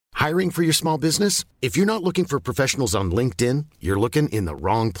Hiring for your small business? If you're not looking for professionals on LinkedIn, you're looking in the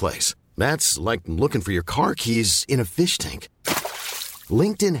wrong place. That's like looking for your car keys in a fish tank.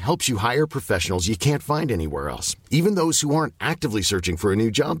 LinkedIn helps you hire professionals you can't find anywhere else, even those who aren't actively searching for a new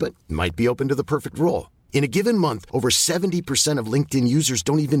job but might be open to the perfect role. In a given month, over 70% of LinkedIn users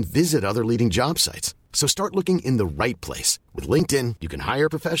don't even visit other leading job sites. So start looking in the right place. With LinkedIn, you can hire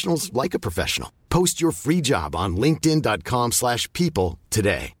professionals like a professional. Post your free job on linkedin.com/people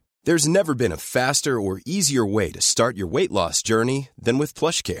today. There's never been a faster or easier way to start your weight loss journey than with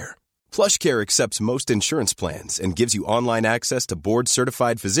PlushCare. PlushCare accepts most insurance plans and gives you online access to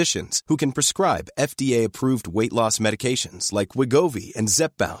board-certified physicians who can prescribe FDA-approved weight loss medications like Wegovy and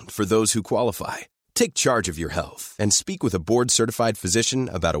Zepbound for those who qualify. Take charge of your health and speak with a board-certified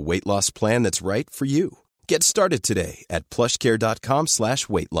physician about a weight loss plan that's right for you. Get started today at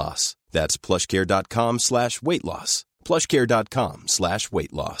plushcare.com/weight loss. That's plushcare.com/weight loss.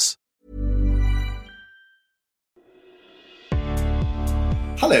 plushcare.com/weight loss.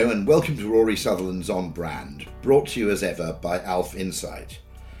 Hello and welcome to Rory Sutherland's On Brand, brought to you as ever by Alf Insight.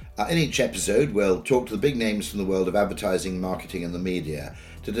 In each episode, we'll talk to the big names from the world of advertising, marketing and the media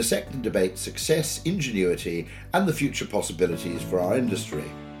to dissect and debate success, ingenuity and the future possibilities for our industry.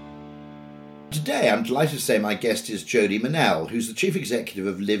 Today, I'm delighted to say my guest is Jody Monell, who's the Chief Executive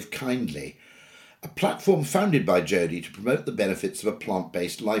of Live Kindly, a platform founded by Jody to promote the benefits of a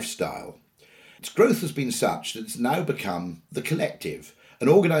plant-based lifestyle. Its growth has been such that it's now become The Collective, an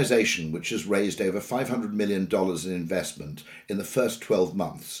organisation which has raised over $500 million in investment in the first 12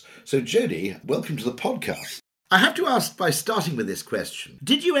 months. So Jody, welcome to the podcast. I have to ask by starting with this question.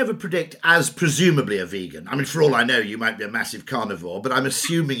 Did you ever predict, as presumably a vegan, I mean, for all I know, you might be a massive carnivore, but I'm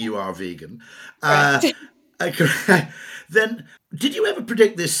assuming you are vegan. Then, did you ever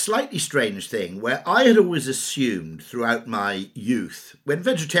predict this slightly strange thing where I had always assumed throughout my youth, when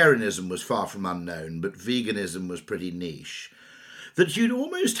vegetarianism was far from unknown, but veganism was pretty niche, that you'd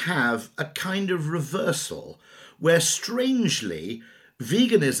almost have a kind of reversal where, strangely,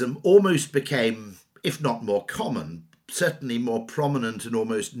 veganism almost became, if not more common, certainly more prominent and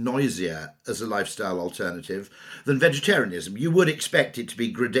almost noisier as a lifestyle alternative than vegetarianism. You would expect it to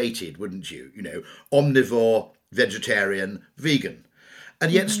be gradated, wouldn't you? You know, omnivore, vegetarian, vegan.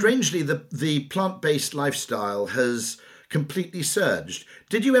 And yet, strangely, the plant-based lifestyle has completely surged.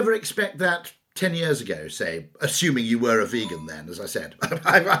 Did you ever expect that 10 years ago, say, assuming you were a vegan then, as I said?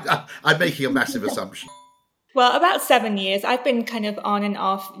 I'm making a massive assumption. Well, about 7 years. I've been kind of on and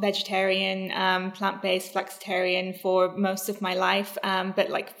off vegetarian, plant-based, flexitarian for most of my life, but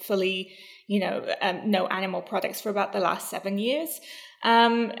like fully, no animal products for about the last 7 years.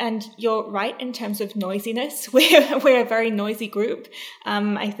 And you're right in terms of noisiness. We're a very noisy group.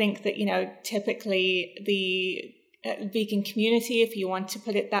 I think that, typically the vegan community, if you want to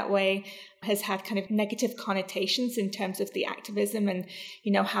put it that way, has had kind of negative connotations in terms of the activism and,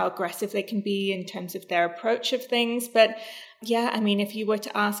 how aggressive they can be in terms of their approach of things. But yeah, I mean, if you were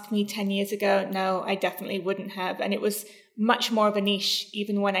to ask me 10 years ago, no, I definitely wouldn't have. And it was much more of a niche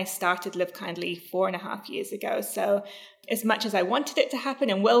even when I started Live Kindly 4.5 years ago. So as much as I wanted it to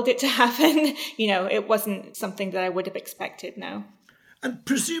happen and willed it to happen, it wasn't something that I would have expected, no. And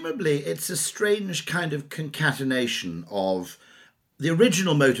presumably it's a strange kind of concatenation of the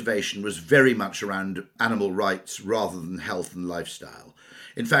original motivation was very much around animal rights rather than health and lifestyle.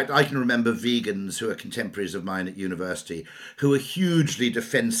 In fact, I can remember vegans who are contemporaries of mine at university who are hugely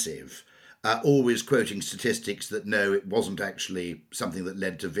defensive, always quoting statistics that no, it wasn't actually something that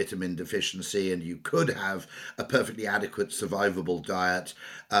led to vitamin deficiency and you could have a perfectly adequate survivable diet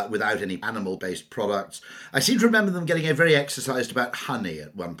without any animal-based products. I seem to remember them getting very exercised about honey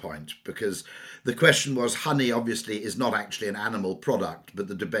at one point, because the question was, honey obviously is not actually an animal product, but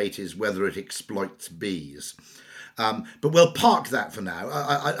the debate is whether it exploits bees. But we'll park that for now.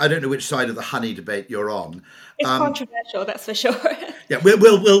 I don't know which side of the honey debate you're on. It's controversial, that's for sure. Yeah,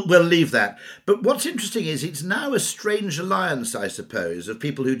 we'll leave that. But what's interesting is it's now a strange alliance, I suppose, of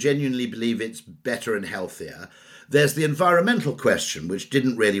people who genuinely believe it's better and healthier. There's the environmental question, which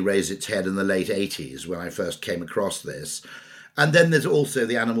didn't really raise its head in the late 80s when I first came across this. And then there's also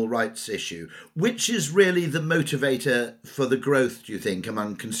the animal rights issue. Which is really the motivator for the growth, do you think,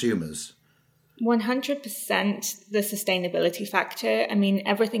 among consumers? 100% the sustainability factor. I mean,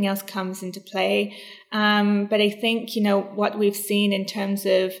 everything else comes into play. But I think, what we've seen in terms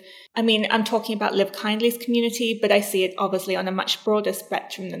of, I'm talking about Live Kindly's community, but I see it obviously on a much broader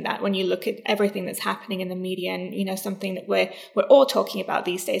spectrum than that. When you look at everything that's happening in the media and, something that we're all talking about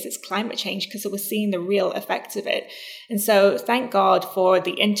these days, it's climate change, because we're seeing the real effects of it. And so thank God for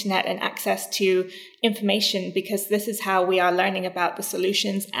the internet and access to information, because this is how we are learning about the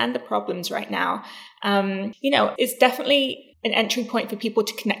solutions and the problems right now. It's definitely an entry point for people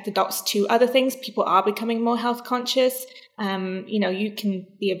to connect the dots to other things. People are becoming more health conscious. You can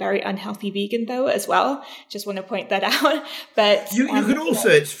be a very unhealthy vegan though as well. Just want to point that out. But you can also,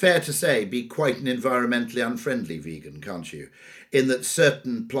 it's fair to say, be quite an environmentally unfriendly vegan, can't you? In that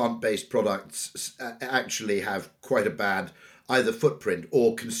certain plant-based products actually have quite a bad either footprint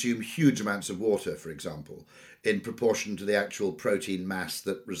or consume huge amounts of water, for example, in proportion to the actual protein mass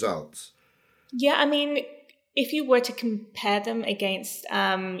that results. Yeah, if you were to compare them against,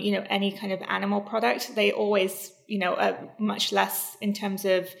 any kind of animal product, they always, are much less in terms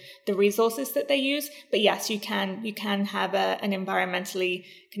of the resources that they use. But yes, you can have an environmentally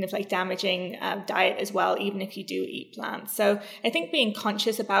kind of like damaging diet as well, even if you do eat plants. So I think being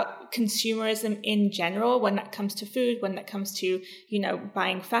conscious about consumerism in general, when that comes to food, when that comes to,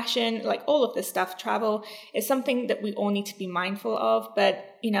 buying fashion, like all of this stuff, travel, is something that we all need to be mindful of. But,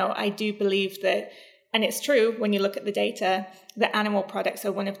 I do believe that, and it's true when you look at the data, that animal products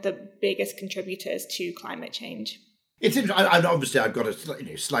are one of the biggest contributors to climate change. It's interesting. Obviously, I've got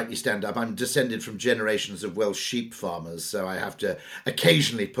to slightly stand up. I'm descended from generations of Welsh sheep farmers, so I have to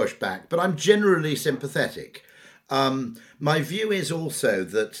occasionally push back. But I'm generally sympathetic. My view is also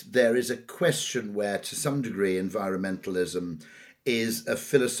that there is a question where, to some degree, environmentalism is a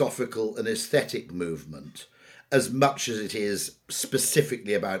philosophical and aesthetic movement, as much as it is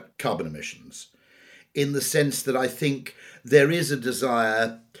specifically about carbon emissions. In the sense that I think there is a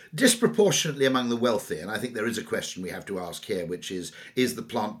desire disproportionately among the wealthy, and I think there is a question we have to ask here, which is the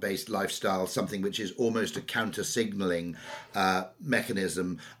plant-based lifestyle something which is almost a counter-signalling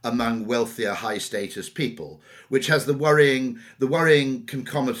mechanism among wealthier, high-status people, which has the worrying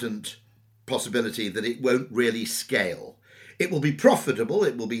concomitant possibility that it won't really scale. It will be profitable,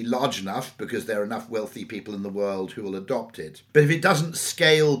 it will be large enough because there are enough wealthy people in the world who will adopt it. But if it doesn't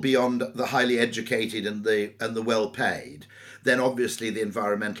scale beyond the highly educated and the well-paid, then obviously the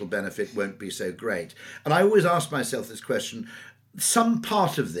environmental benefit won't be so great. And I always ask myself this question. Some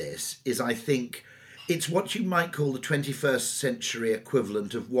part of this is, I think, it's what you might call the 21st century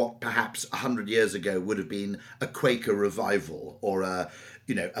equivalent of what perhaps 100 years ago would have been a Quaker revival or a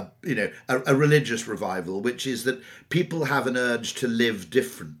religious revival, which is that people have an urge to live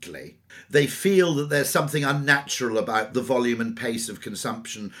differently. They feel that there's something unnatural about the volume and pace of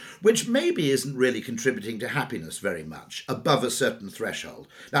consumption, which maybe isn't really contributing to happiness very much, above a certain threshold.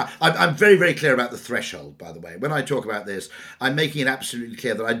 Now, I'm very, very clear about the threshold, by the way. When I talk about this, I'm making it absolutely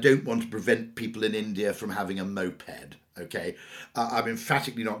clear that I don't want to prevent people in India from having a moped. Okay, I'm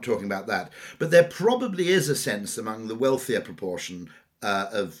emphatically not talking about that. But there probably is a sense among the wealthier proportion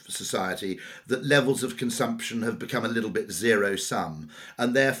of society that levels of consumption have become a little bit zero-sum,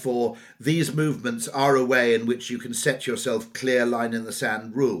 and therefore these movements are a way in which you can set yourself clear line in the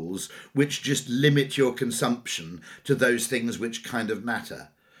sand rules which just limit your consumption to those things which kind of matter.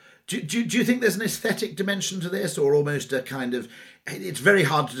 Do you think there's an aesthetic dimension to this, or almost a kind of, it's very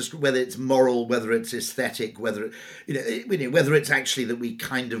hard to describe whether it's moral, whether it's aesthetic, whether whether it's actually that we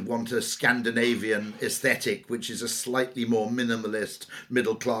kind of want a Scandinavian aesthetic, which is a slightly more minimalist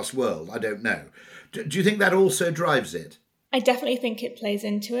middle class world? I don't know. Do you think that also drives it? I definitely think it plays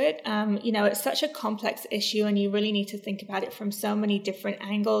into it. It's such a complex issue, and you really need to think about it from so many different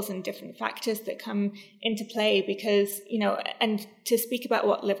angles and different factors that come into play because, and to speak about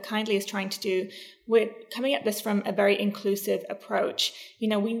what Live Kindly is trying to do, we're coming at this from a very inclusive approach. We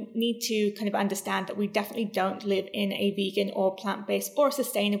need to kind of understand that we definitely don't live in a vegan or plant-based or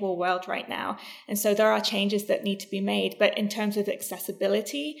sustainable world right now. And so there are changes that need to be made. But in terms of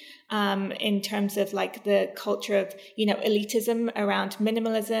accessibility, in terms of like the culture of, elitism around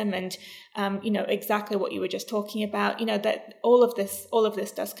minimalism and, exactly what you were just talking about, that all of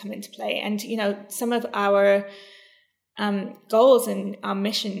this does come into play. And, some of our goals and our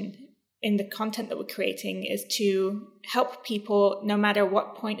mission in the content that we're creating is to help people, no matter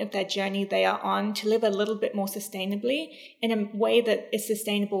what point of their journey they are on, to live a little bit more sustainably in a way that is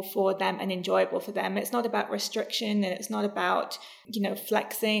sustainable for them and enjoyable for them. It's not about restriction, and it's not about,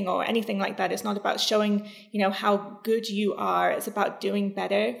 flexing or anything like that. It's not about showing, how good you are. It's about doing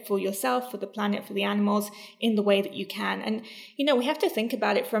better for yourself, for the planet, for the animals in the way that you can. And, we have to think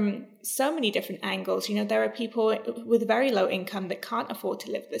about it from so many different angles. There are people with very low income that can't afford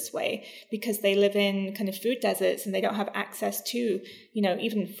to live this way because they live in kind of food deserts and they don't have access to,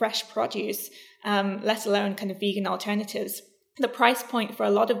 even fresh produce, let alone kind of vegan alternatives. The price point for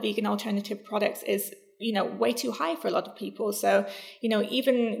a lot of vegan alternative products is, way too high for a lot of people. So,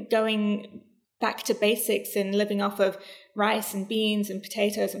 even going back to basics and living off of rice and beans and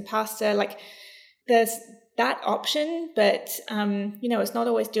potatoes and pasta, like there's that option, but, it's not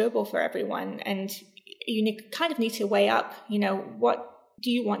always doable for everyone. And you kind of need to weigh up, what do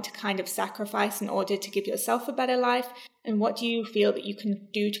you want to kind of sacrifice in order to give yourself a better life? And what do you feel that you can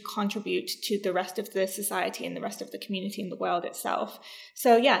do to contribute to the rest of the society and the rest of the community and the world itself?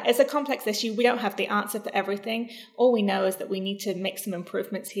 So yeah, it's a complex issue. We don't have the answer for everything. All we know is that we need to make some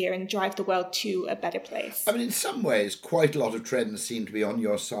improvements here and drive the world to a better place. I mean, in some ways, quite a lot of trends seem to be on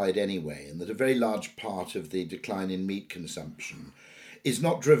your side anyway, and that a very large part of the decline in meat consumption is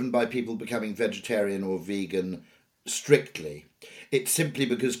not driven by people becoming vegetarian or vegan strictly. It's simply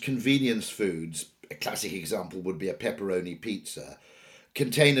because convenience foods, a classic example would be a pepperoni pizza,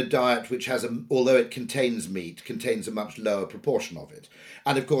 contain a diet which has, although it contains meat, contains a much lower proportion of it.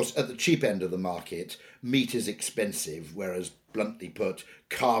 And of course, at the cheap end of the market, meat is expensive, whereas, bluntly put,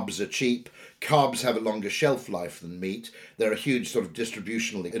 carbs are cheap. Carbs have a longer shelf life than meat. There are huge sort of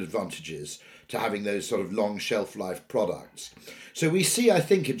distributional advantages to having those sort of long shelf life products. So we see, I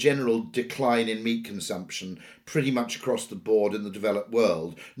think, a general decline in meat consumption pretty much across the board in the developed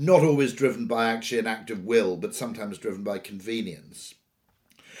world, not always driven by actually an act of will, but sometimes driven by convenience.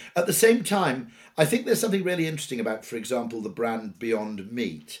 At the same time, I think there's something really interesting about, for example, the brand Beyond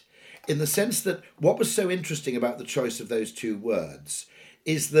Meat, in the sense that what was so interesting about the choice of those two words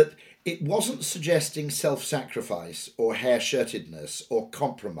is that it wasn't suggesting self-sacrifice or hair-shirtedness or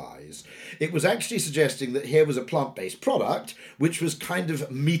compromise. It was actually suggesting that here was a plant-based product which was kind of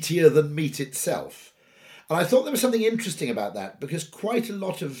meatier than meat itself. And I thought there was something interesting about that, because quite a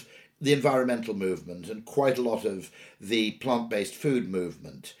lot of the environmental movement and quite a lot of the plant-based food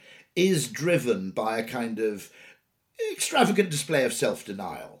movement is driven by a kind of extravagant display of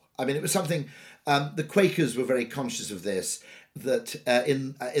self-denial. I mean, it was something, the Quakers were very conscious of this, that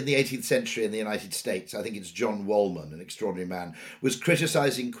in the 18th century in the United States, I think it's John Woolman, an extraordinary man, was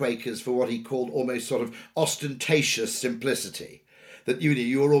criticising Quakers for what he called almost sort of ostentatious simplicity, that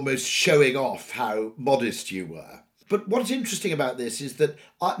you were almost showing off how modest you were. But what's interesting about this is that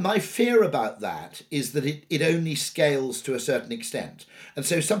my fear about that is that it only scales to a certain extent. And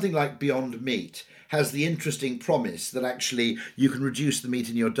so something like Beyond Meat has the interesting promise that actually you can reduce the meat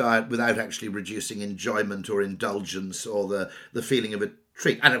in your diet without actually reducing enjoyment or indulgence or the feeling of a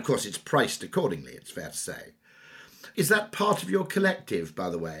treat. And of course, it's priced accordingly, it's fair to say. Is that part of your collective, by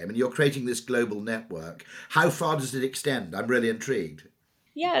the way? I mean, you're creating this global network. How far does it extend? I'm really intrigued.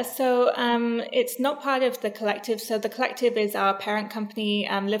 Yeah, so it's not part of the collective. So the collective is our parent company.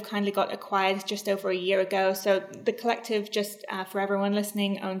 Live Kindly got acquired just over a year ago. So the collective, just for everyone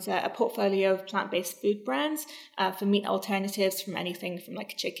listening, owns a portfolio of plant-based food brands for meat alternatives, from anything from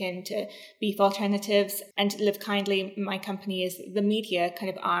like chicken to beef alternatives. And Live Kindly, my company, is the media kind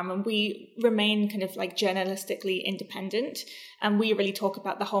of arm, and we remain kind of like journalistically independent. And we really talk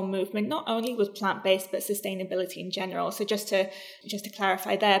about the whole movement, not only with plant-based, but sustainability in general. So just to clarify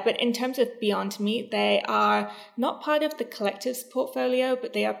there, but in terms of Beyond Meat, they are not part of the collective's portfolio,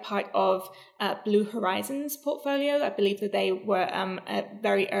 but they are part of Blue Horizon's portfolio. I believe that they were a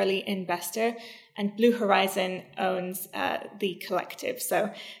very early investor, and Blue Horizon owns the collective.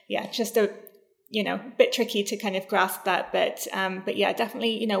 So yeah, just a bit tricky to kind of grasp that, but yeah,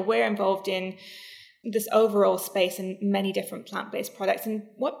 definitely, we're involved in this overall space in many different plant-based products. And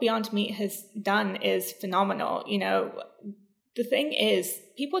what Beyond Meat has done is phenomenal. The thing is,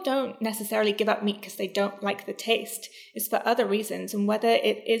 people don't necessarily give up meat because they don't like the taste. It's for other reasons. And whether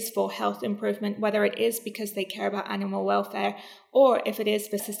it is for health improvement, whether it is because they care about animal welfare, or if it is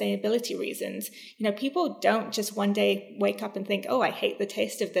for sustainability reasons, people don't just one day wake up and think, oh, I hate the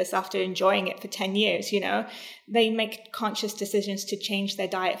taste of this after enjoying it for 10 years. They make conscious decisions to change their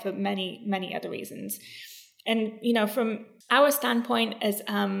diet for many, many other reasons. And, from our standpoint as,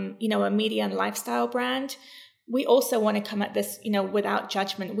 a media and lifestyle brand, we also want to come at this, without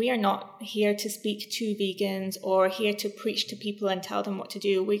judgment. We are not here to speak to vegans or here to preach to people and tell them what to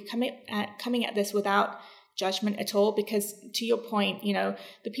do. We're coming at this without judgment at all, because to your point,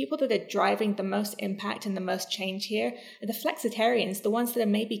 the people that are driving the most impact and the most change here are the flexitarians, the ones that are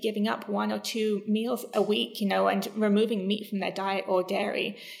maybe giving up 1 or 2 meals a week, and removing meat from their diet or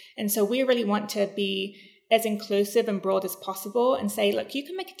dairy. And so we really want to be as inclusive and broad as possible and say, look, you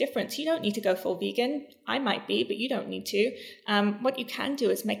can make a difference. You don't need to go full vegan. I might be, but you don't need to. What you can do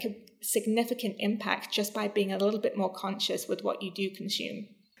is make a significant impact just by being a little bit more conscious with what you do consume.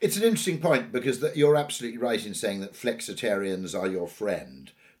 It's an interesting point, because you're absolutely right in saying that flexitarians are your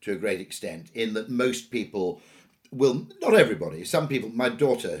friend to a great extent, in that most people will, not everybody, some people, my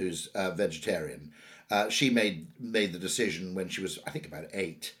daughter who's vegetarian, she made the decision when she was, I think, about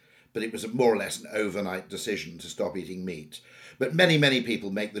 8, but it was more or less an overnight decision to stop eating meat. But many, many people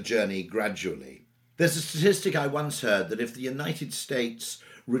make the journey gradually. There's a statistic I once heard that if the United States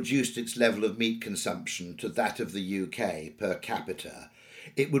reduced its level of meat consumption to that of the UK per capita,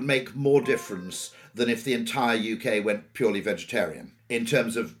 it would make more difference than if the entire UK went purely vegetarian in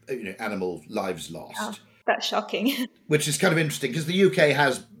terms of animal lives lost. Oh, that's shocking. Which is kind of interesting, because the UK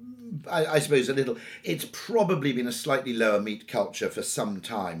has, I suppose, it's probably been a slightly lower meat culture for some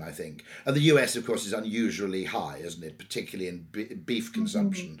time, I think. And the US, of course, is unusually high, isn't it? Particularly in beef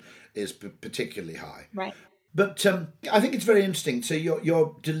consumption is particularly high. Right. But I think it's very interesting. So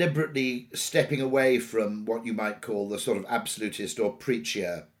you're deliberately stepping away from what you might call the sort of absolutist or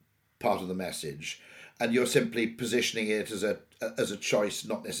preacher part of the message, and you're simply positioning it as a choice,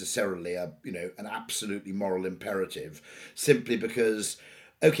 not necessarily an absolutely moral imperative, simply because,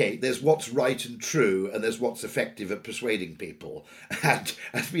 okay, there's what's right and true, and there's what's effective at persuading people. And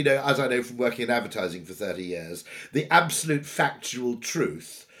as I know from working in advertising for 30 years, the absolute factual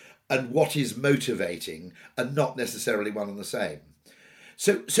truth and what is motivating are not necessarily one and the same.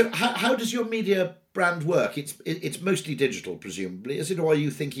 So how does your media brand work? It's mostly digital, presumably, is it? Or are you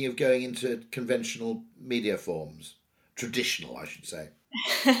thinking of going into conventional media forms? Traditional, I should say.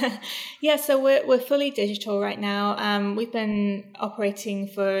 Yeah, so we're fully digital right now. We've been operating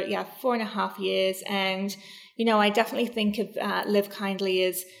for 4.5 years, and I definitely think of Live Kindly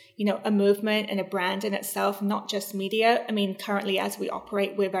as a movement and a brand in itself, not just media. I mean, currently as we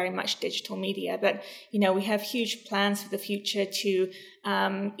operate, we're very much digital media, but we have huge plans for the future to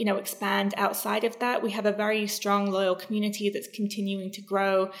expand outside of that. We have a very strong, loyal community that's continuing to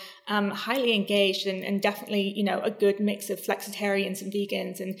grow, highly engaged, and definitely, a good mix of flexitarians and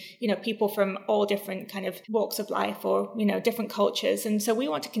vegans and, people from all different kind of walks of life or, different cultures. And so we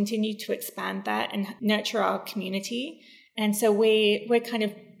want to continue to expand that and nurture our community. And so we're kind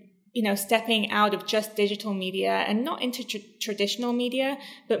of stepping out of just digital media and not into traditional media,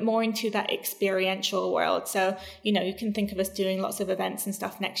 but more into that experiential world. So, you can think of us doing lots of events and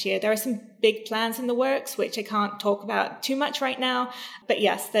stuff next year. There are some big plans in the works, which I can't talk about too much right now. But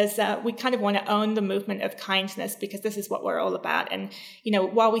yes, we kind of want to own the movement of kindness, because this is what we're all about. And,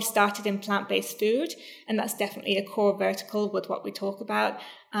 while we started in plant-based food, and that's definitely a core vertical with what we talk about,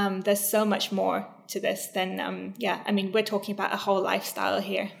 there's so much more to this than, we're talking about a whole lifestyle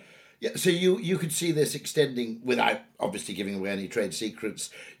here. Yeah, so you could see this extending, without obviously giving away any trade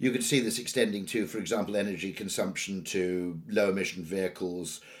secrets, you could see this extending to, for example, energy consumption, to low emission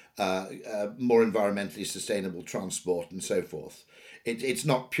vehicles, more environmentally sustainable transport and so forth. It's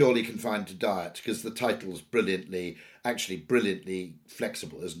not purely confined to diet, because the title's brilliantly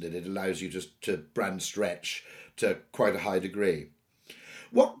flexible, isn't it? It allows you to brand stretch to quite a high degree.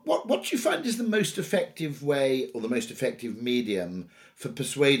 What do you find is the most effective way, or the most effective medium, for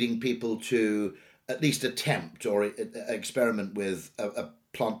persuading people to at least attempt or experiment with a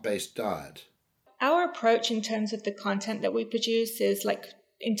plant-based diet? Our approach in terms of the content that we produce is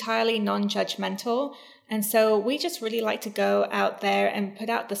entirely non-judgmental. And so we just really like to go out there and put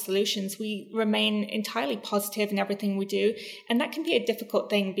out the solutions. We remain entirely positive in everything we do. And that can be a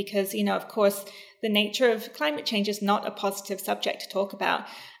difficult thing because, of course, the nature of climate change is not a positive subject to talk about.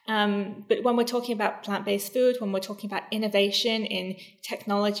 But when we're talking about plant-based food, when we're talking about innovation in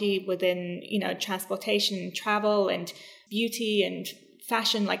technology within, transportation and travel and beauty and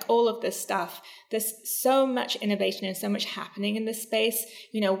fashion, all of this stuff, there's so much innovation and so much happening in this space.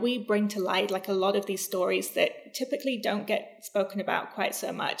 We bring to light a lot of these stories that typically don't get spoken about quite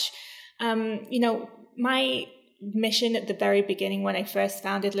so much. My mission at the very beginning when I first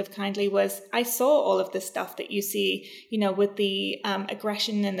founded Live Kindly was I saw all of this stuff that you see, with the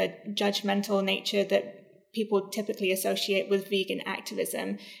aggression and the judgmental nature that people typically associate with vegan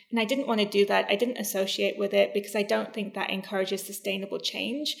activism. And I didn't want to do that. I didn't associate with it because I don't think that encourages sustainable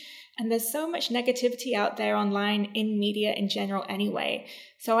change. And there's so much negativity out there online in media in general anyway.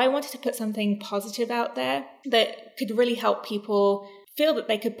 So I wanted to put something positive out there that could really help people feel that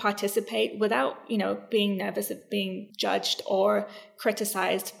they could participate without, being nervous of being judged or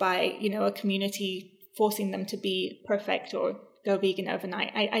criticized by, a community forcing them to be perfect or go vegan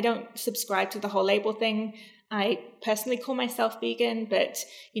overnight. I don't subscribe to the whole label thing. I personally call myself vegan, but,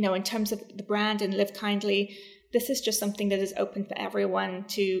 in terms of the brand and Live Kindly, this is just something that is open for everyone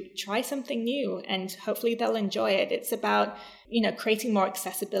to try something new, and hopefully they'll enjoy it. It's about, creating more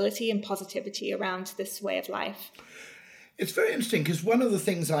accessibility and positivity around this way of life. It's very interesting because one of the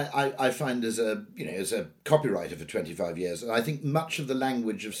things I find as a copywriter for 25 years, and I think much of the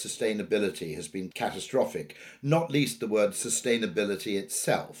language of sustainability has been catastrophic, not least the word sustainability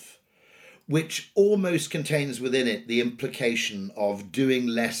itself, which almost contains within it the implication of doing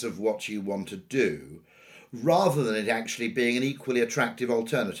less of what you want to do, rather than it actually being an equally attractive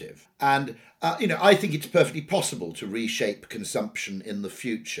alternative. And, I think it's perfectly possible to reshape consumption in the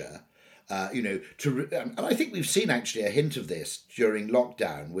future. And I think we've seen actually a hint of this during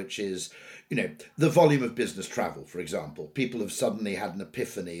lockdown, which is, the volume of business travel, for example. People have suddenly had an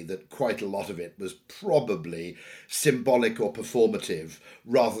epiphany that quite a lot of it was probably symbolic or performative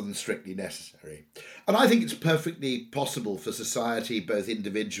rather than strictly necessary. And I think it's perfectly possible for society, both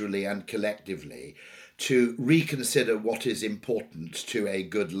individually and collectively, to reconsider what is important to a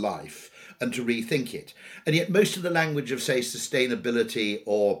good life and to rethink it. And yet most of the language of, say, sustainability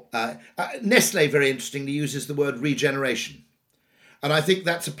or Nestle, very interestingly, uses the word regeneration. And I think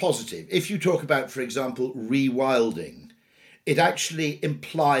that's a positive. If you talk about, for example, rewilding, it actually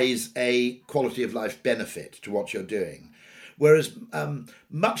implies a quality of life benefit to what you're doing. Whereas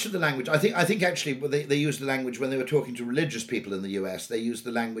much of the language, I think actually they used the language when they were talking to religious people in the US, they used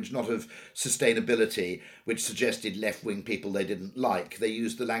the language not of sustainability, which suggested left-wing people they didn't like. They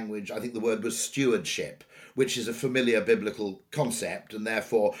used the language, I think the word was stewardship, which is a familiar biblical concept and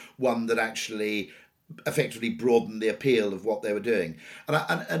therefore one that actually effectively broadened the appeal of what they were doing.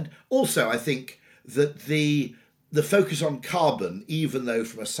 And also I think that the focus on carbon, even though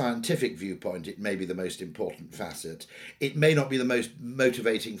from a scientific viewpoint it may be the most important facet, it may not be the most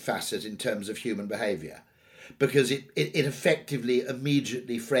motivating facet in terms of human behaviour, because it effectively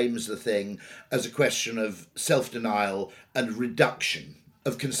immediately frames the thing as a question of self-denial and reduction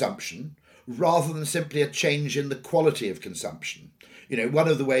of consumption, rather than simply a change in the quality of consumption. One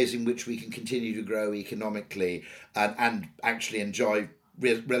of the ways in which we can continue to grow economically and actually enjoy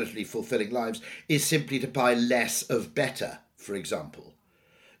relatively fulfilling lives is simply to buy less of better, for example.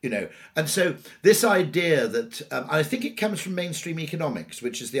 And so this idea that I think it comes from mainstream economics,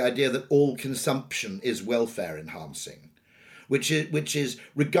 which is the idea that all consumption is welfare enhancing, which is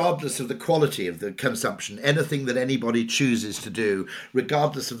regardless of the quality of the consumption, anything that anybody chooses to do,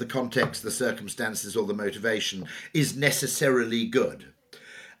 regardless of the context, the circumstances or the motivation, is necessarily good.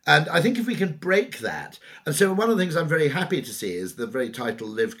 And I think if we can break that, and so one of the things I'm very happy to see is the very title,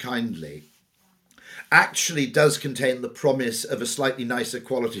 Live Kindly, actually does contain the promise of a slightly nicer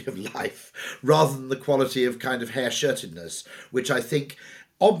quality of life, rather than the quality of kind of hair-shirtedness, which I think,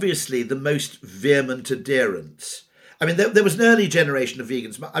 obviously, the most vehement adherents. I mean, there was an early generation of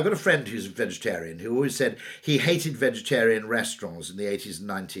vegans. I've got a friend who's a vegetarian who always said he hated vegetarian restaurants in the 80s and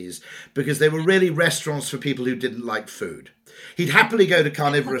 90s because they were really restaurants for people who didn't like food. He'd happily go to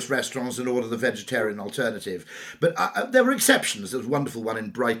carnivorous restaurants and order the vegetarian alternative. But there were exceptions. There was a wonderful one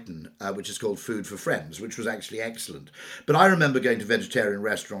in Brighton, which is called Food for Friends, which was actually excellent. But I remember going to vegetarian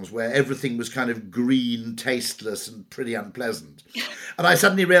restaurants where everything was kind of green, tasteless, and pretty unpleasant. And I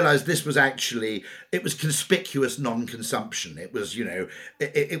suddenly realised this was actually, it was conspicuous non-consumption. It was,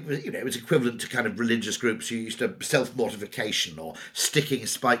 it was equivalent to kind of religious groups who used to self-mortification or sticking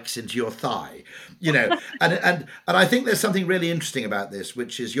spikes into your thigh, and I think there's something really interesting about this,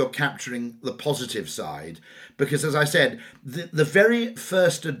 which is you're capturing the positive side, because as I said, the very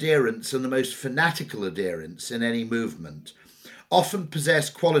first adherents and the most fanatical adherents in any movement often possess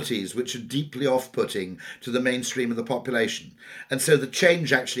qualities which are deeply off-putting to the mainstream of the population. And so the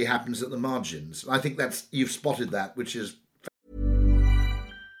change actually happens at the margins. I think you've spotted that, which is...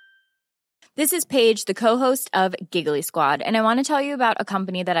 This is Paige, the co-host of Giggly Squad, and I want to tell you about a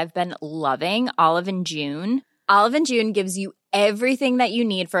company that I've been loving, Olive & June. Olive & June gives you everything that you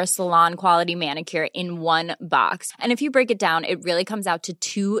need for a salon-quality manicure in one box. And if you break it down, it really comes out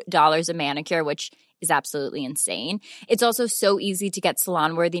to $2 a manicure, which is absolutely insane. It's also so easy to get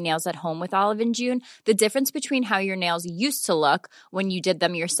salon-worthy nails at home with Olive & June. The difference between how your nails used to look when you did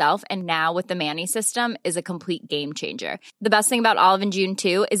them yourself and now with the Mani system is a complete game changer. The best thing about Olive & June,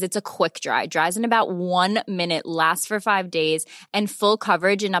 too, is it's a quick dry. Dries in about 1 minute, lasts for 5 days, and full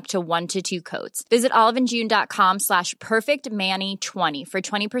coverage in up to 1 to 2 coats. Visit oliveandjune.com/perfectmani20 for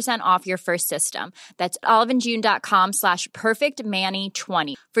 20% off your first system. That's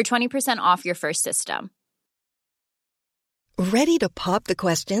oliveandjune.com/perfectmani20 for 20% off your first system. Ready to pop the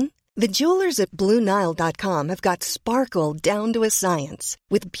question? The jewelers at BlueNile.com have got sparkle down to a science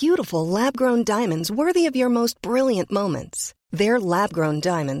with beautiful lab-grown diamonds worthy of your most brilliant moments. Their lab-grown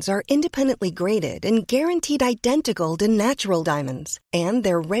diamonds are independently graded and guaranteed identical to natural diamonds, and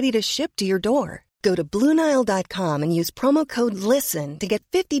they're ready to ship to your door. Go to BlueNile.com and use promo code LISTEN to get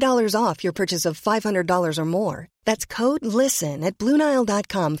 $50 off your purchase of $500 or more. That's code LISTEN at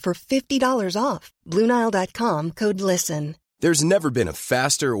BlueNile.com for $50 off. BlueNile.com, code LISTEN. There's never been a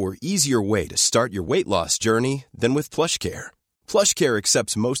faster or easier way to start your weight loss journey than with PlushCare. PlushCare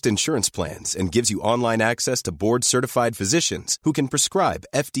accepts most insurance plans and gives you online access to board-certified physicians who can prescribe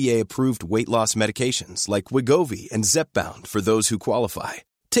FDA-approved weight loss medications like Wegovy and Zepbound for those who qualify.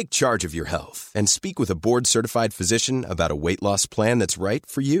 Take charge of your health and speak with a board-certified physician about a weight loss plan that's right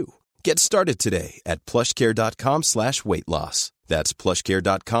for you. Get started today at plushcare.com/weight-loss. That's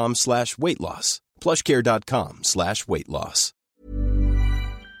plushcare.com/weight-loss. plushcare.com/weight-loss.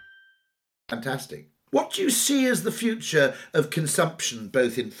 Fantastic. What do you see as the future of consumption,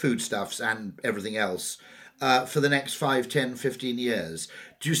 both in foodstuffs and everything else, for the next 5, 10, 15 years?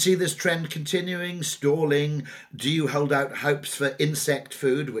 Do you see this trend continuing, stalling? Do you hold out hopes for insect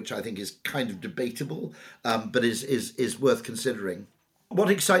food, which I think is kind of debatable, but is worth considering? What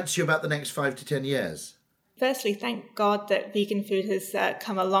excites you about the next 5 to 10 years? Firstly, thank God that vegan food has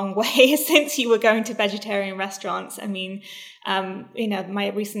come a long way since you were going to vegetarian restaurants. I mean,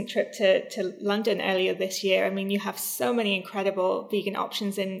 my recent trip to London earlier this year, I mean, you have so many incredible vegan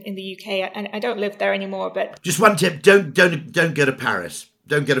options in the UK. And I don't live there anymore, but... Just one tip, don't go to Paris.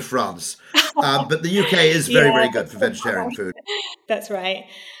 Don't go to France. But the UK is very good for vegetarian food. That's right.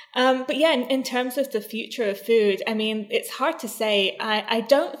 But yeah, in terms of the future of food, I mean, it's hard to say. I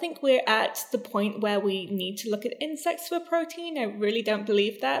don't think we're at the point where we need to look at insects for protein. I really don't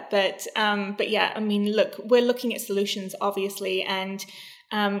believe that. But yeah, I mean, look, we're looking at solutions, obviously, and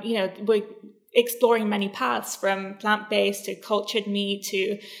we're exploring many paths from plant-based to cultured meat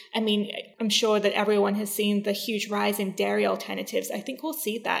to, I mean, I'm sure that everyone has seen the huge rise in dairy alternatives. I think we'll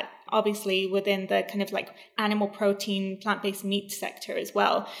see that obviously within the kind of like animal protein, plant-based meat sector as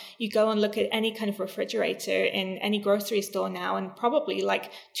well. You go and look at any kind of refrigerator in any grocery store now, and probably like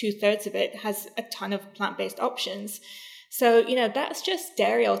 2/3 of it has a ton of plant-based options. So, that's just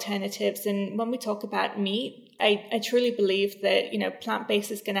dairy alternatives. And when we talk about meat, I truly believe that,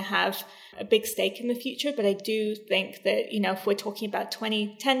 plant-based is going to have a big stake in the future. But I do think that, if we're talking about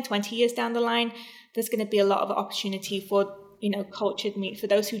 10, 20 years down the line, there's going to be a lot of opportunity for, cultured meat for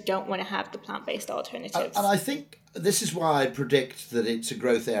those who don't want to have the plant-based alternatives. And I think this is why I predict that it's a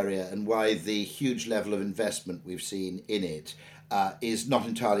growth area and why the huge level of investment we've seen in it is not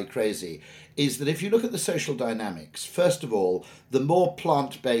entirely crazy, is that if you look at the social dynamics, first of all, the more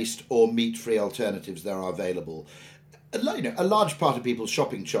plant-based or meat-free alternatives there are available, a large part of people's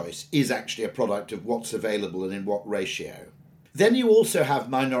shopping choice is actually a product of what's available and in what ratio. Then you also have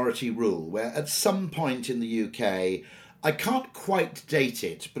minority rule, where at some point in the UK, I can't quite date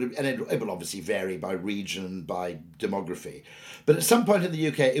it, and it will obviously vary by region, by demography, but at some point in the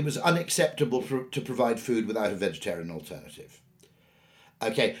UK, it was unacceptable to provide food without a vegetarian alternative.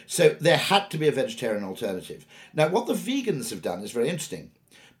 Okay, so there had to be a vegetarian alternative. Now, what the vegans have done is very interesting,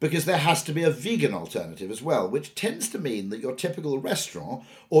 because there has to be a vegan alternative as well, which tends to mean that your typical restaurant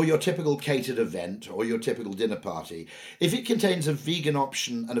or your typical catered event or your typical dinner party, if it contains a vegan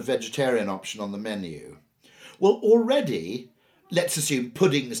option and a vegetarian option on the menu, well, already, let's assume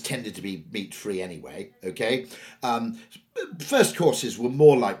puddings tended to be meat-free anyway, okay? First courses were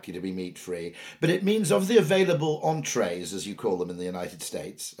more likely to be meat-free, but it means of the available entrees, as you call them in the United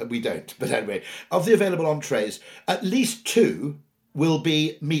States, and we don't, but anyway, of the available entrees, at least 2 will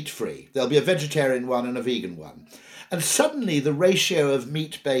be meat-free. There'll be a vegetarian one and a vegan one. And suddenly the ratio of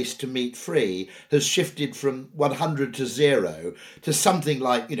meat-based to meat-free has shifted from 100 to 0 to something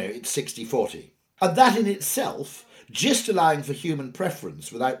like, it's 60-40. And that in itself, just allowing for human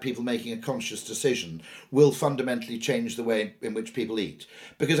preference without people making a conscious decision, will fundamentally change the way in which people eat.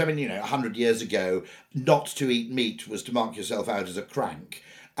 Because, 100 years ago, not to eat meat was to mark yourself out as a crank.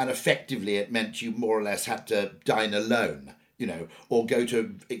 And effectively, it meant you more or less had to dine alone. or go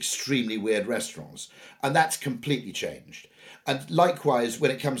to extremely weird restaurants. And that's completely changed. And likewise,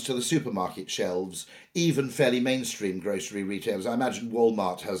 when it comes to the supermarket shelves, even fairly mainstream grocery retailers, I imagine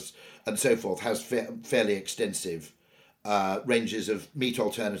Walmart has, and so forth, has fairly extensive ranges of meat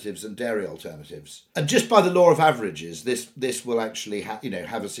alternatives and dairy alternatives. And just by the law of averages, this will actually have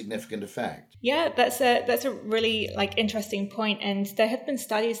a significant effect. Yeah, that's a really interesting point. And there have been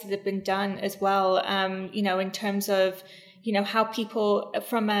studies that have been done as well, in terms of, how people,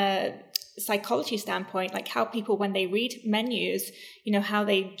 from a psychology standpoint, like how people, when they read menus, how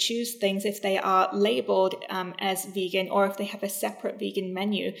they choose things if they are labeled as vegan, or if they have a separate vegan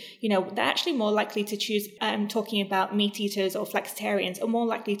menu, they're actually more likely to choose, talking about meat eaters or flexitarians, are more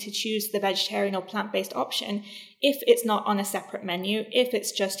likely to choose the vegetarian or plant-based option if it's not on a separate menu, if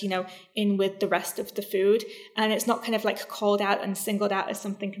it's just, in with the rest of the food, and it's not kind of called out and singled out as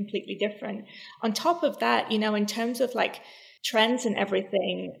something completely different. On top of that, in terms of trends and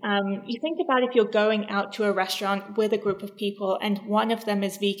everything, you think about if you're going out to a restaurant with a group of people and one of them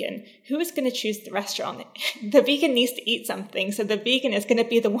is vegan, who is going to choose the restaurant? The vegan needs to eat something, so the vegan is going to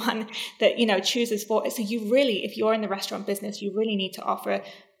be the one that chooses for it. So you really, if you're in the restaurant business, you really need to offer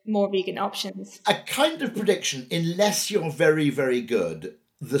more vegan options. A kind of prediction: unless you're very, very good,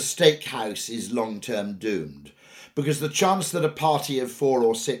 the steakhouse is long-term doomed. Because the chance that a party of 4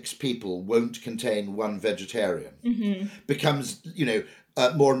 or 6 people won't contain one vegetarian becomes,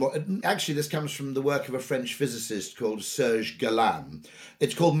 more and more. Actually, this comes from the work of a French physicist called Serge Galan.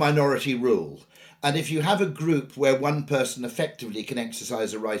 It's called minority rule. And if you have a group where one person effectively can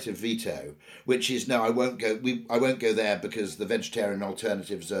exercise a right of veto, which is, no, I won't go there because the vegetarian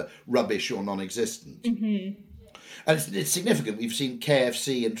alternatives are rubbish or non-existent. And it's significant. We've seen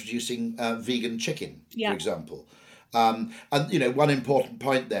KFC introducing vegan chicken, for example. And one important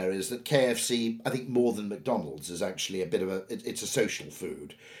point there is that KFC, I think more than McDonald's, is actually a bit of it's a social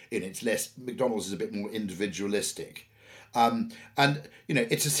food. It's less, McDonald's is a bit more individualistic. And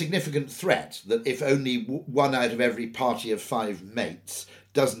it's a significant threat that if only one out of every party of 5 mates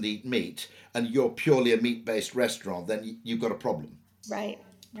doesn't eat meat, and you're purely a meat-based restaurant, then you've got a problem. Right.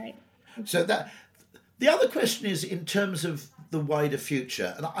 So the other question is, in terms of the wider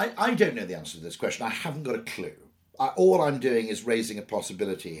future, and I don't know the answer to this question. I haven't got a clue. All I'm doing is raising a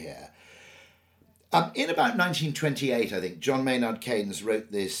possibility here. In about 1928, I think, John Maynard Keynes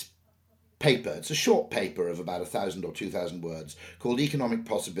wrote this paper. It's a short paper of about 1,000 or 2,000 words called Economic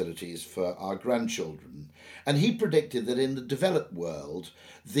Possibilities for Our Grandchildren. And he predicted that in the developed world,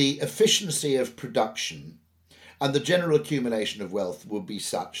 the efficiency of production and the general accumulation of wealth will be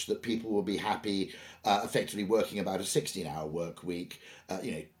such that people will be happy effectively working about a 16-hour work week,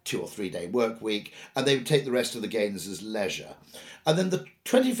 2 or 3 day work week, and they would take the rest of the gains as leisure. And then the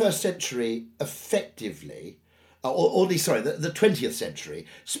 21st century effectively, the 20th century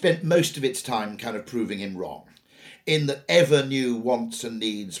spent most of its time kind of proving him wrong, in that ever new wants and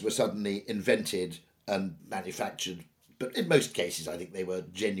needs were suddenly invented and manufactured. But in most cases, I think they were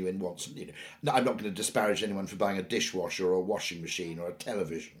genuine wants. I'm not going to disparage anyone for buying a dishwasher or a washing machine or a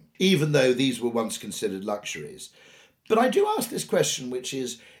television, even though these were once considered luxuries. But I do ask this question, which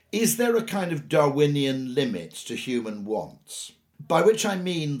is there a kind of Darwinian limit to human wants? By which I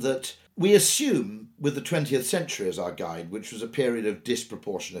mean that we assume, with the 20th century as our guide, which was a period of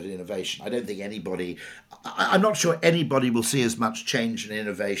disproportionate innovation, I'm not sure anybody will see as much change and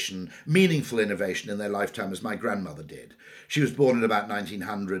innovation, meaningful innovation in their lifetime as my grandmother did. She was born in about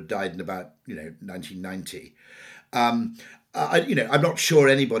 1900, died in about, 1990. I'm not sure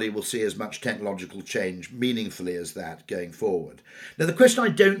anybody will see as much technological change meaningfully as that going forward. Now, the question I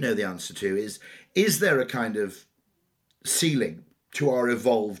don't know the answer to is there a kind of ceiling to our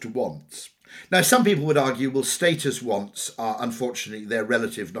evolved wants? Now, some people would argue, well, status wants are, unfortunately, they're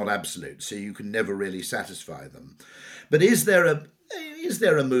relative, not absolute, so you can never really satisfy them. But is there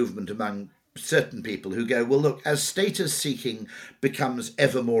a movement among certain people who go, well, look, as status seeking becomes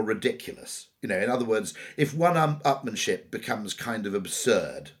ever more ridiculous, in other words, if one-upmanship becomes kind of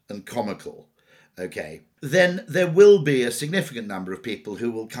absurd and comical, okay, then there will be a significant number of people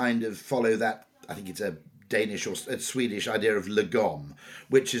who will kind of follow that. I think it's a Danish or Swedish idea of lagom,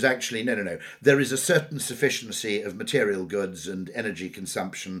 which is actually, no. There is a certain sufficiency of material goods and energy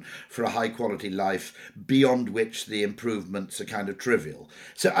consumption for a high quality life beyond which the improvements are kind of trivial.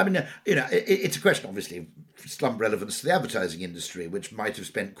 So, it's a question, obviously, of some relevance to the advertising industry, which might have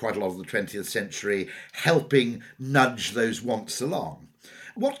spent quite a lot of the 20th century helping nudge those wants along.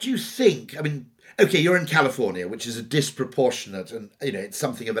 What do you think? Okay, you're in California, which is a disproportionate and, it's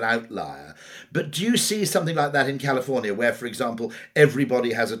something of an outlier. But do you see something like that in California where, for example,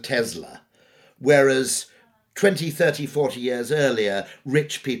 everybody has a Tesla, whereas 20, 30, 40 years earlier,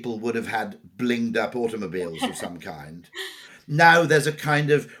 rich people would have had blinged up automobiles of some kind. Now there's a kind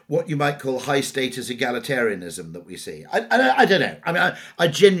of what you might call high status egalitarianism that we see. I don't know. I mean, I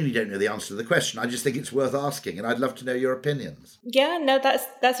genuinely don't know the answer to the question. I just think it's worth asking, and I'd love to know your opinions. Yeah, no,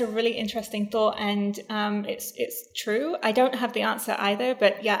 that's a really interesting thought, and it's true. I don't have the answer either,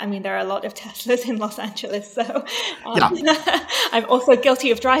 but yeah, I mean, there are a lot of Teslas in Los Angeles, so I'm also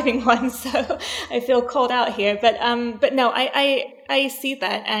guilty of driving one, so I feel called out here. But no, I see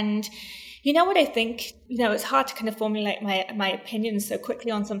that, and you know what I think? It's hard to kind of formulate my opinions so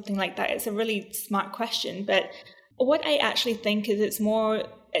quickly on something like that. It's a really smart question, but what I actually think is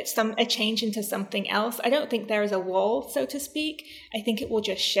it's a change into something else. I don't think there is a wall, so to speak. I think it will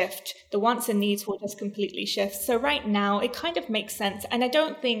just shift. The wants and needs will just completely shift. So right now, it kind of makes sense. And I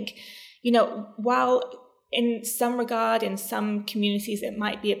don't think, while in some regard, in some communities, it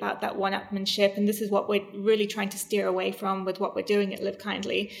might be about that one-upmanship. And this is what we're really trying to steer away from with what we're doing at Live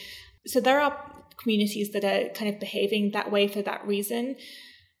Kindly. So there are communities that are kind of behaving that way for that reason.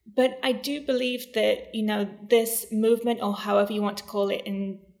 But I do believe that, this movement, or however you want to call it,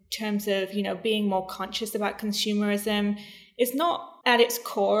 in terms of, being more conscious about consumerism, is not at its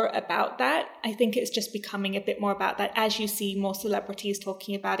core about that. I think it's just becoming a bit more about that as you see more celebrities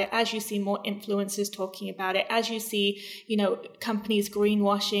talking about it, as you see more influencers talking about it, as you see, companies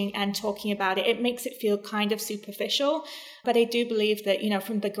greenwashing and talking about it. It makes it feel kind of superficial. But I do believe that,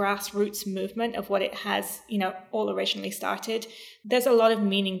 from the grassroots movement of what it has, all originally started, there's a lot of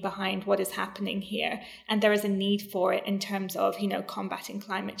meaning behind what is happening here. And there is a need for it in terms of, combating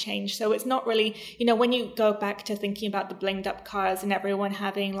climate change. So it's not really, when you go back to thinking about the blinged up cars and everyone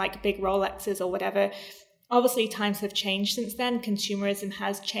having like big Rolexes or whatever, obviously times have changed since then. Consumerism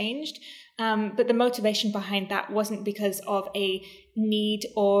has changed. But the motivation behind that wasn't because of a need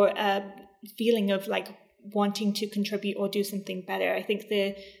or a feeling of like wanting to contribute or do something better. I think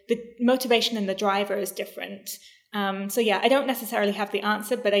the motivation and the driver is different. So yeah, I don't necessarily have the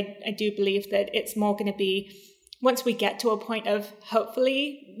answer, but I do believe that it's more going to be, once we get to a point of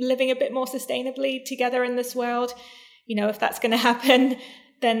hopefully living a bit more sustainably together in this world, if that's going to happen,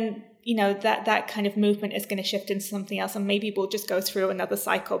 then that kind of movement is going to shift into something else, and maybe we'll just go through another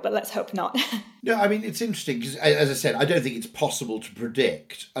cycle, but let's hope not. No, I mean, it's interesting because, as I said, I don't think it's possible to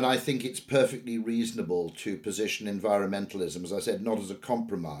predict, and I think it's perfectly reasonable to position environmentalism, as I said, not as a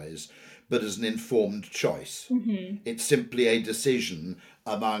compromise, but as an informed choice. Mm-hmm. It's simply a decision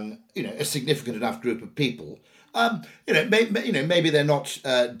among, a significant enough group of people. Maybe they're not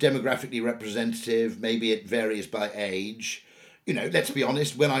demographically representative, maybe it varies by age. Let's be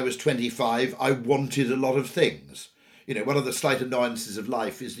honest, when I was 25, I wanted a lot of things. One of the slight annoyances of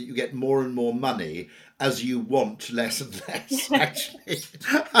life is that you get more and more money as you want less and less, actually.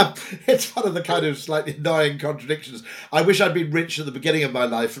 It's one of the kind of slightly annoying contradictions. I wish I'd been rich at the beginning of my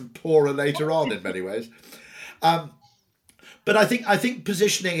life and poorer later on in many ways. But I think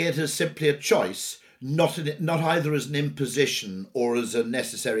positioning it as simply a choice, not either as an imposition or as a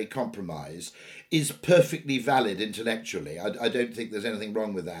necessary compromise, is perfectly valid intellectually. I don't think there's anything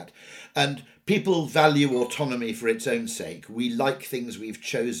wrong with that. And people value autonomy for its own sake. We like things we've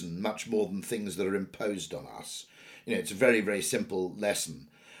chosen much more than things that are imposed on us. It's a very, very simple lesson.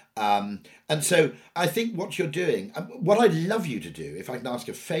 And so I think what you're doing, what I'd love you to do, if I can ask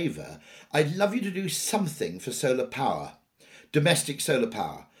a favour, I'd love you to do something for solar power, domestic solar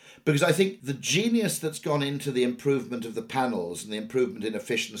power. Because I think the genius that's gone into the improvement of the panels and the improvement in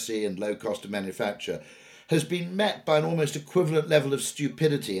efficiency and low cost of manufacture has been met by an almost equivalent level of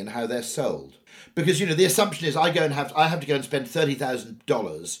stupidity in how they're sold. Because, the assumption is I have to go and spend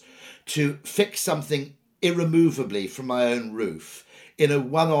 $30,000 to fix something irremovably from my own roof in a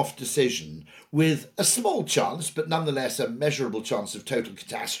one-off decision with a small chance, but nonetheless a measurable chance of total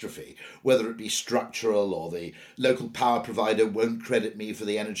catastrophe, whether it be structural or the local power provider won't credit me for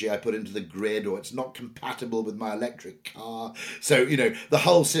the energy I put into the grid, or it's not compatible with my electric car. So, the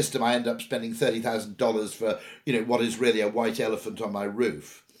whole system, I end up spending $30,000 for, what is really a white elephant on my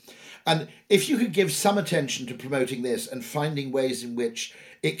roof. And if you could give some attention to promoting this and finding ways in which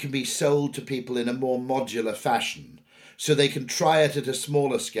it can be sold to people in a more modular fashion, so they can try it at a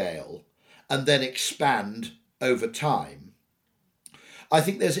smaller scale and then expand over time. I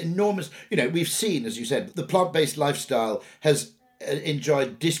think there's enormous, we've seen, as you said, the plant-based lifestyle has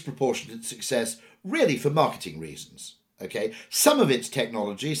enjoyed disproportionate success really for marketing reasons. Okay, some of it's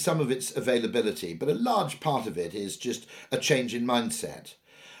technology, some of it's availability, but a large part of it is just a change in mindset.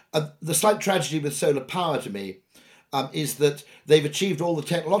 The slight tragedy with solar power to me is that they've achieved all the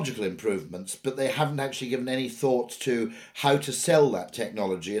technological improvements, but they haven't actually given any thought to how to sell that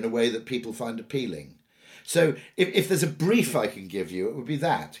technology in a way that people find appealing. So if there's a brief I can give you, it would be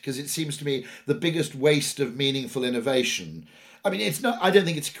that, because it seems to me the biggest waste of meaningful innovation. I mean, I don't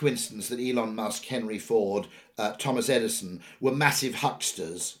think it's a coincidence that Elon Musk, Henry Ford, Thomas Edison were massive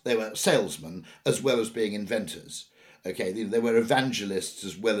hucksters. They were salesmen as well as being inventors. Okay, they were evangelists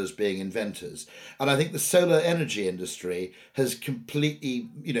as well as being inventors. And I think the solar energy industry has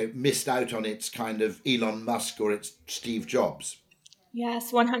completely, missed out on its kind of Elon Musk or its Steve Jobs.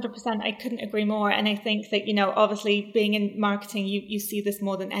 Yes, 100%. I couldn't agree more. And I think that, obviously being in marketing, you see this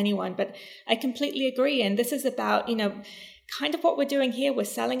more than anyone, but I completely agree. And this is about, kind of what we're doing here. We're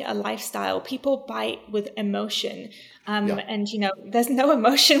selling a lifestyle. People buy with emotion. And, there's no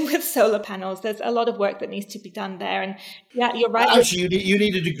emotion with solar panels. There's a lot of work that needs to be done there. And yeah, you're right. Actually, you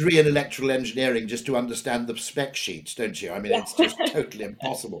need a degree in electrical engineering just to understand the spec sheets, don't you? I mean, It's just totally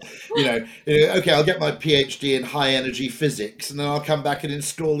impossible. Okay, I'll get my PhD in high energy physics and then I'll come back and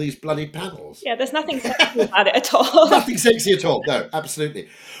install these bloody panels. Yeah, there's nothing sexy about it at all. Nothing sexy at all. No, absolutely.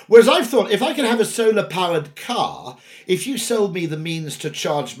 Whereas I've thought, if I could have a solar powered car, if you sold me the means to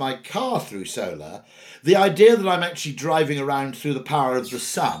charge my car through solar, the idea that I'm actually driving around through the power of the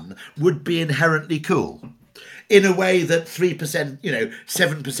sun would be inherently cool in a way that 3%,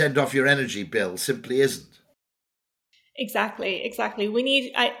 7% off your energy bill simply isn't. Exactly.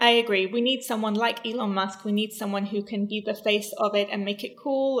 I agree. We need someone like Elon Musk. We need someone who can be the face of it and make it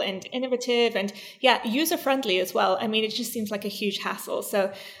cool and innovative and user friendly as well. I mean, it just seems like a huge hassle.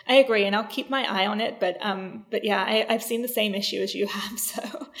 So I agree, and I'll keep my eye on it. But I've seen the same issue as you have.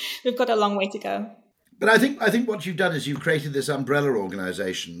 So we've got a long way to go. But I think what you've done is you've created this umbrella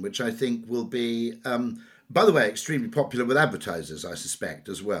organisation, which I think will be, by the way, extremely popular with advertisers, I suspect,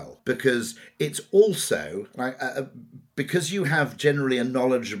 as well. Because it's also, because you have generally a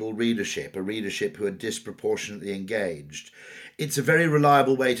knowledgeable readership, a readership who are disproportionately engaged, it's a very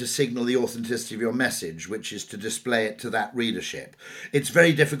reliable way to signal the authenticity of your message, which is to display it to that readership. It's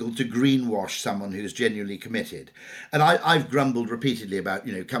very difficult to greenwash someone who's genuinely committed. And I've grumbled repeatedly about,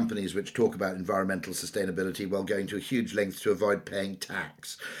 companies which talk about environmental sustainability while going to a huge length to avoid paying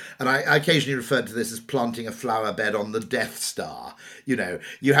tax. And I occasionally referred to this as planting a flower bed on the Death Star.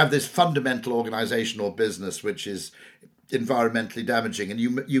 You have this fundamental organisation or business which is environmentally damaging, and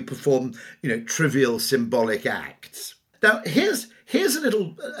you perform, trivial symbolic acts. Now, here's a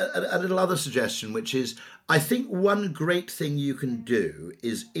little other suggestion, which is, I think one great thing you can do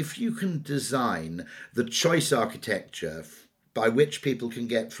is if you can design the choice architecture by which people can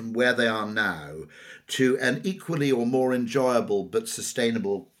get from where they are now to an equally or more enjoyable but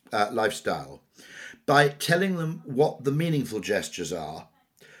sustainable lifestyle, by telling them what the meaningful gestures are.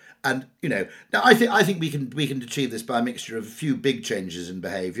 And, now I think we can achieve this by a mixture of a few big changes in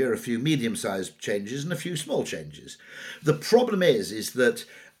behaviour, a few medium-sized changes and a few small changes. The problem is that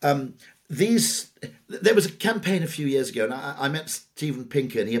there was a campaign a few years ago, and I met Steven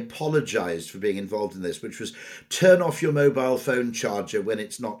Pinker, and he apologised for being involved in this, which was turn off your mobile phone charger when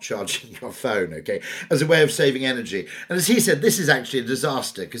it's not charging your phone, okay, as a way of saving energy. And as he said, this is actually a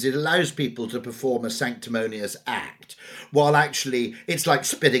disaster because it allows people to perform a sanctimonious act, while actually it's like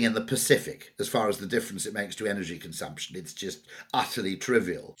spitting in the Pacific as far as the difference it makes to energy consumption. It's just utterly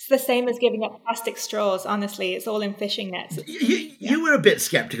trivial. It's the same as giving up plastic straws, honestly. It's all in fishing nets. You were a bit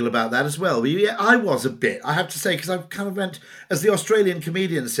sceptical about that as well. Yeah, I was a bit, I have to say, because I kind of went, as the Australian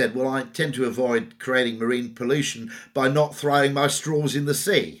comedian said, well, I tend to avoid creating marine pollution by not throwing my straws in the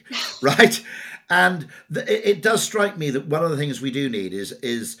sea, right? And it does strike me that one of the things we do need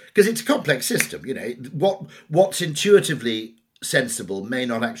is because it's a complex system, what's intuitively sensible may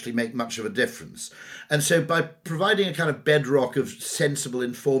not actually make much of a difference. And so by providing a kind of bedrock of sensible,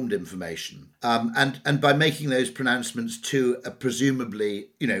 informed information, and by making those pronouncements to a presumably,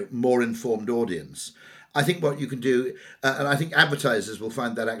 more informed audience, I think what you can do, and I think advertisers will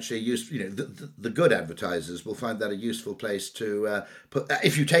find that actually useful, the good advertisers will find that a useful place to put.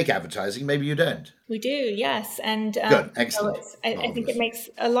 If you take advertising, maybe you don't. We do, yes. And good, excellent. So I think it makes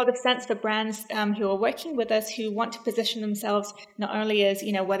a lot of sense for brands who are working with us, who want to position themselves not only as,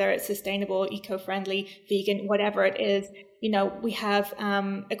 whether it's sustainable, eco-friendly, vegan, whatever it is, we have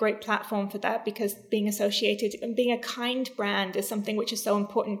a great platform for that, because being associated and being a kind brand is something which is so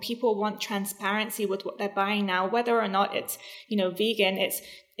important. People want transparency with what they're buying now, whether or not it's, vegan, is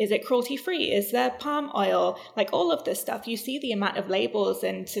it cruelty free? Is there palm oil? Like all of this stuff, you see the amount of labels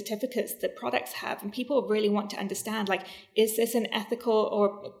and certificates that products have, and people really want to understand, like, is this an ethical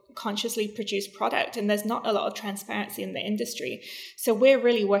or consciously produced product? And there's not a lot of transparency in the industry. So we're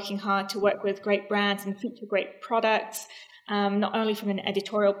really working hard to work with great brands and feature great products. not only from an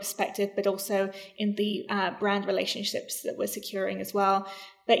editorial perspective, but also in the brand relationships that we're securing as well.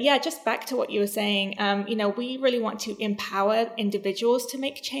 But yeah, just back to what you were saying, we really want to empower individuals to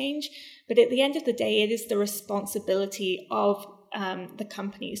make change. But at the end of the day, it is the responsibility of the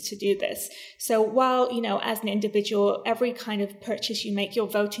companies to do this. So while, as an individual, every kind of purchase you make, you're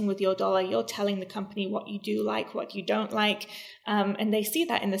voting with your dollar, you're telling the company what you do like, what you don't like, and they see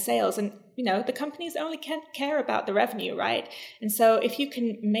that in the sales. And, the companies only care about the revenue, right? And so if you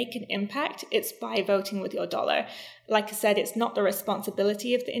can make an impact, it's by voting with your dollar. Like I said, it's not the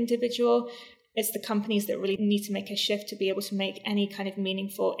responsibility of the individual. It's the companies that really need to make a shift to be able to make any kind of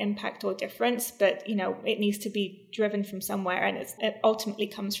meaningful impact or difference. But, it needs to be driven from somewhere, and it ultimately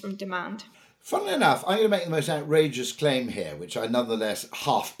comes from demand. Funnily enough, I'm going to make the most outrageous claim here, which I nonetheless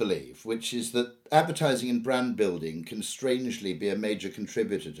half believe, which is that advertising and brand building can strangely be a major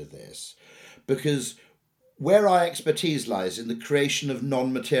contributor to this, because where our expertise lies in the creation of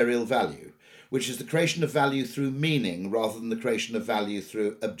non-material value, which is the creation of value through meaning rather than the creation of value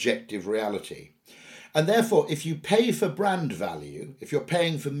through objective reality. And therefore, if you pay for brand value, if you're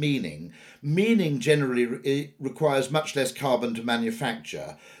paying for meaning generally requires much less carbon to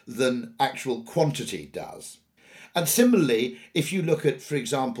manufacture than actual quantity does. And similarly, if you look at, for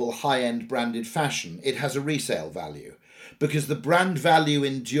example, high-end branded fashion, it has a resale value because the brand value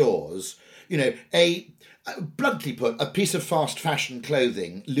endures. Bluntly put, a piece of fast fashion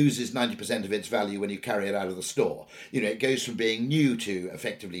clothing loses 90% of its value when you carry it out of the store. It goes from being new to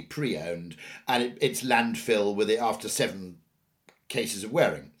effectively pre-owned, and it's landfill with it after 7 cases of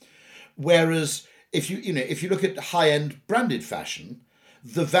wearing. Whereas if you look at high-end branded fashion,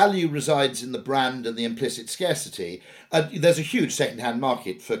 the value resides in the brand and the implicit scarcity. There's a huge second-hand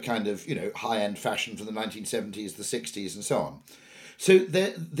market for kind of high-end fashion from the 1970s, the 60s, and so on. So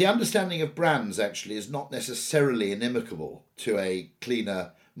the understanding of brands actually is not necessarily inimical to a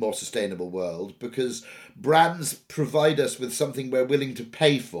cleaner, more sustainable world, because brands provide us with something we're willing to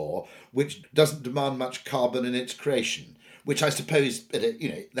pay for, which doesn't demand much carbon in its creation, which I suppose,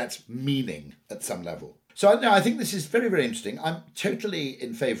 that's meaning at some level. So I think this is very, very interesting. I'm totally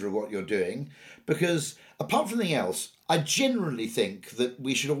in favour of what you're doing, because apart from anything else, I generally think that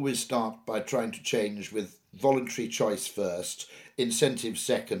we should always start by trying to change with voluntary choice first, incentive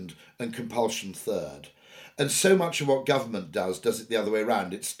second, and compulsion third. And so much of what government does it the other way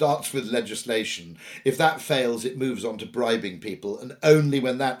around. It starts with legislation. If that fails, it moves on to bribing people. And only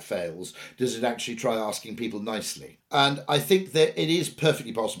when that fails does it actually try asking people nicely. And I think that it is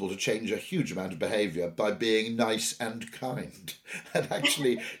perfectly possible to change a huge amount of behaviour by being nice and kind. And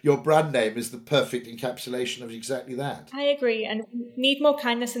actually, your brand name is the perfect encapsulation of exactly that. I agree. And we need more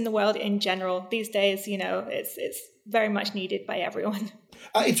kindness in the world in general. These days, it's very much needed by everyone.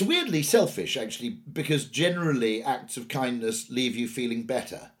 It's weirdly selfish, actually, because generally acts of kindness leave you feeling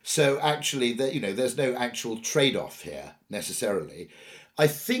better. So actually, there's no actual trade-off here, necessarily. I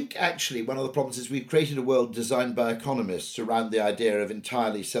think, actually, one of the problems is we've created a world designed by economists around the idea of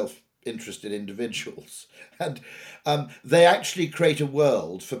entirely self-interested individuals. And they actually create a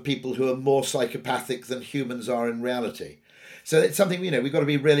world for people who are more psychopathic than humans are in reality. So it's something, we've got to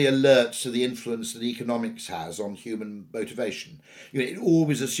be really alert to the influence that economics has on human motivation. It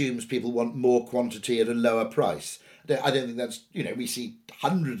always assumes people want more quantity at a lower price. I don't think that's, we see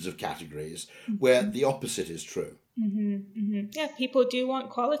hundreds of categories where the opposite is true. Mm-hmm, mm-hmm. Yeah, people do want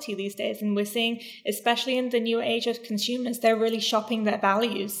quality these days, and we're seeing, especially in the new age of consumers, they're really shopping their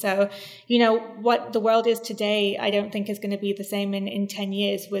values. So, what the world is today, I don't think is going to be the same in 10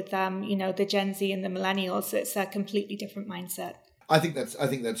 years with, the Gen Z and the millennials. It's a completely different mindset. I think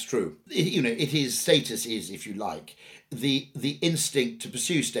that's true. It is, status is, if you like, the instinct to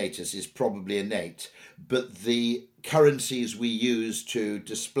pursue status is probably innate, but the currencies we use to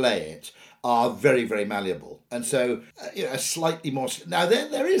display it are very, very malleable. And so, a slightly more... Now,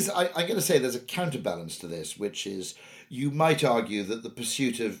 there is, I'm going to say there's a counterbalance to this, which is you might argue that the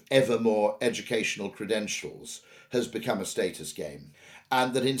pursuit of ever more educational credentials has become a status game,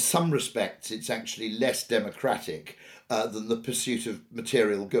 and that in some respects it's actually less democratic than the pursuit of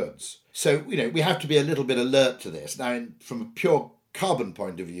material goods. So, we have to be a little bit alert to this. Now, from a pure carbon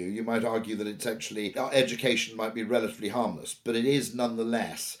point of view, you might argue that it's actually, our education might be relatively harmless, but it is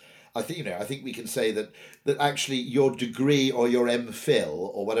nonetheless... I think we can say that actually your degree or your MPhil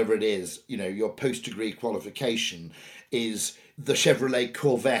or whatever it is, your post-degree qualification is the Chevrolet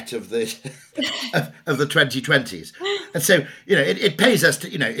Corvette of the of the 2020s. And so, it pays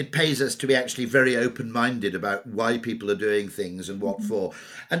us to be actually very open-minded about why people are doing things and what for.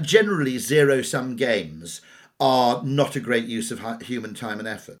 And generally, zero-sum games are not a great use of human time and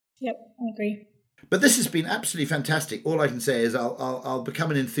effort. Yep, I agree. But this has been absolutely fantastic. All I can say is I'll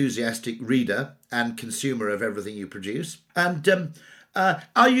become an enthusiastic reader and consumer of everything you produce. And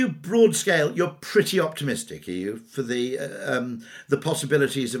are you broad scale? You're pretty optimistic, are you, for the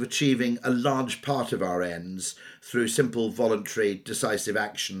possibilities of achieving a large part of our ends through simple, voluntary, decisive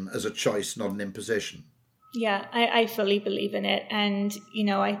action as a choice, not an imposition? Yeah, I fully believe in it. And,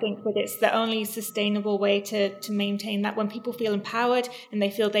 I think that it's the only sustainable way to maintain that. When people feel empowered and they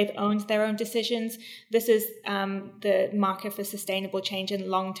feel they've owned their own decisions, this is the marker for sustainable change and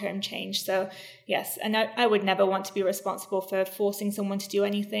long-term change. So, yes, and I would never want to be responsible for forcing someone to do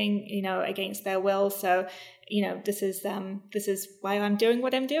anything, against their will. So, this is why I'm doing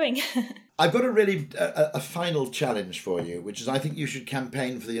what I'm doing. I've got a final challenge for you, which is I think you should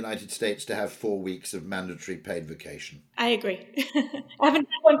campaign for the United States to have 4 weeks of mandatory paid vacation. I agree. I haven't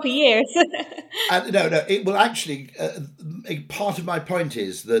had one for years. No, it will actually, part of my point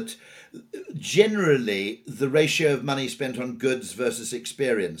is that generally the ratio of money spent on goods versus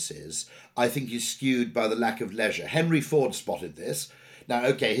experiences, I think, is skewed by the lack of leisure. Henry Ford spotted this. Now,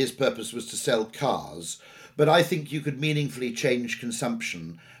 okay, his purpose was to sell cars, but I think you could meaningfully change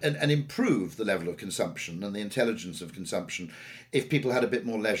consumption and improve the level of consumption and the intelligence of consumption if people had a bit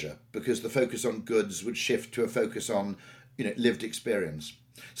more leisure, because the focus on goods would shift to a focus on, lived experience.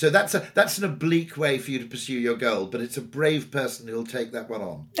 So that's an oblique way for you to pursue your goal, but it's a brave person who'll take that one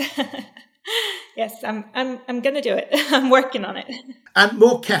on. Yes, I'm going to do it. I'm working on it. And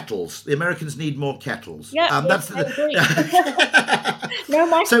more kettles. The Americans need more kettles. Yeah, I agree. No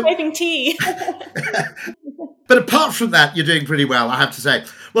microwaving tea. But apart from that, you're doing pretty well, I have to say.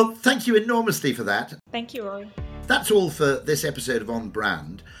 Well, thank you enormously for that. Thank you, Rory. That's all for this episode of On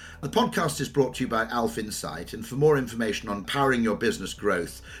Brand. The podcast is brought to you by Alf Insight, and for more information on powering your business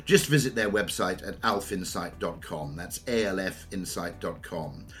growth, just visit their website at alfinsight.com. That's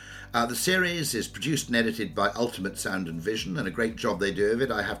alfinsight.com. The series is produced and edited by Ultimate Sound and Vision, and a great job they do of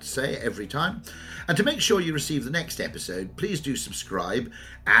it, I have to say, every time. And to make sure you receive the next episode, please do subscribe,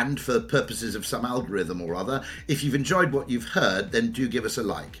 and for purposes of some algorithm or other, if you've enjoyed what you've heard, then do give us a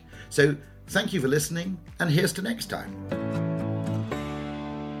like. So thank you for listening, and here's to next time.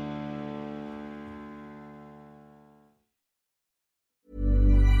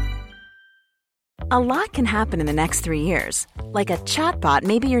 A lot can happen in the next 3 years. Like a chatbot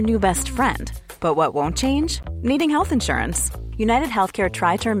may be your new best friend. But what won't change? Needing health insurance. United Healthcare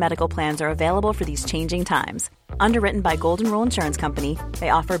Tri-Term Medical Plans are available for these changing times. Underwritten by Golden Rule Insurance Company, they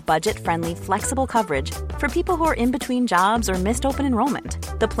offer budget-friendly, flexible coverage for people who are in between jobs or missed open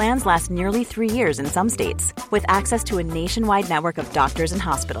enrollment. The plans last nearly 3 years in some states, with access to a nationwide network of doctors and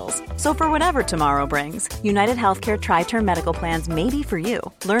hospitals. So for whatever tomorrow brings, United Healthcare Tri-Term Medical Plans may be for you.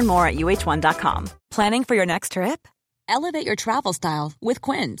 Learn more at uh1.com. Planning for your next trip? Elevate your travel style with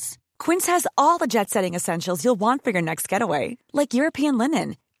Quince. Quince has all the jet-setting essentials you'll want for your next getaway, like European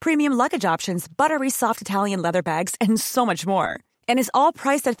linen, premium luggage options, buttery soft Italian leather bags, and so much more. And is all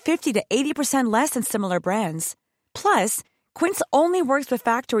priced at 50 to 80% less than similar brands. Plus, Quince only works with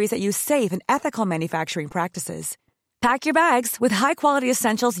factories that use safe and ethical manufacturing practices. Pack your bags with high-quality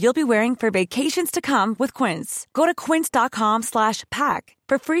essentials you'll be wearing for vacations to come with Quince. Go to quince.com/pack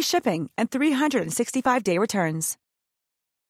for free shipping and 365-day returns.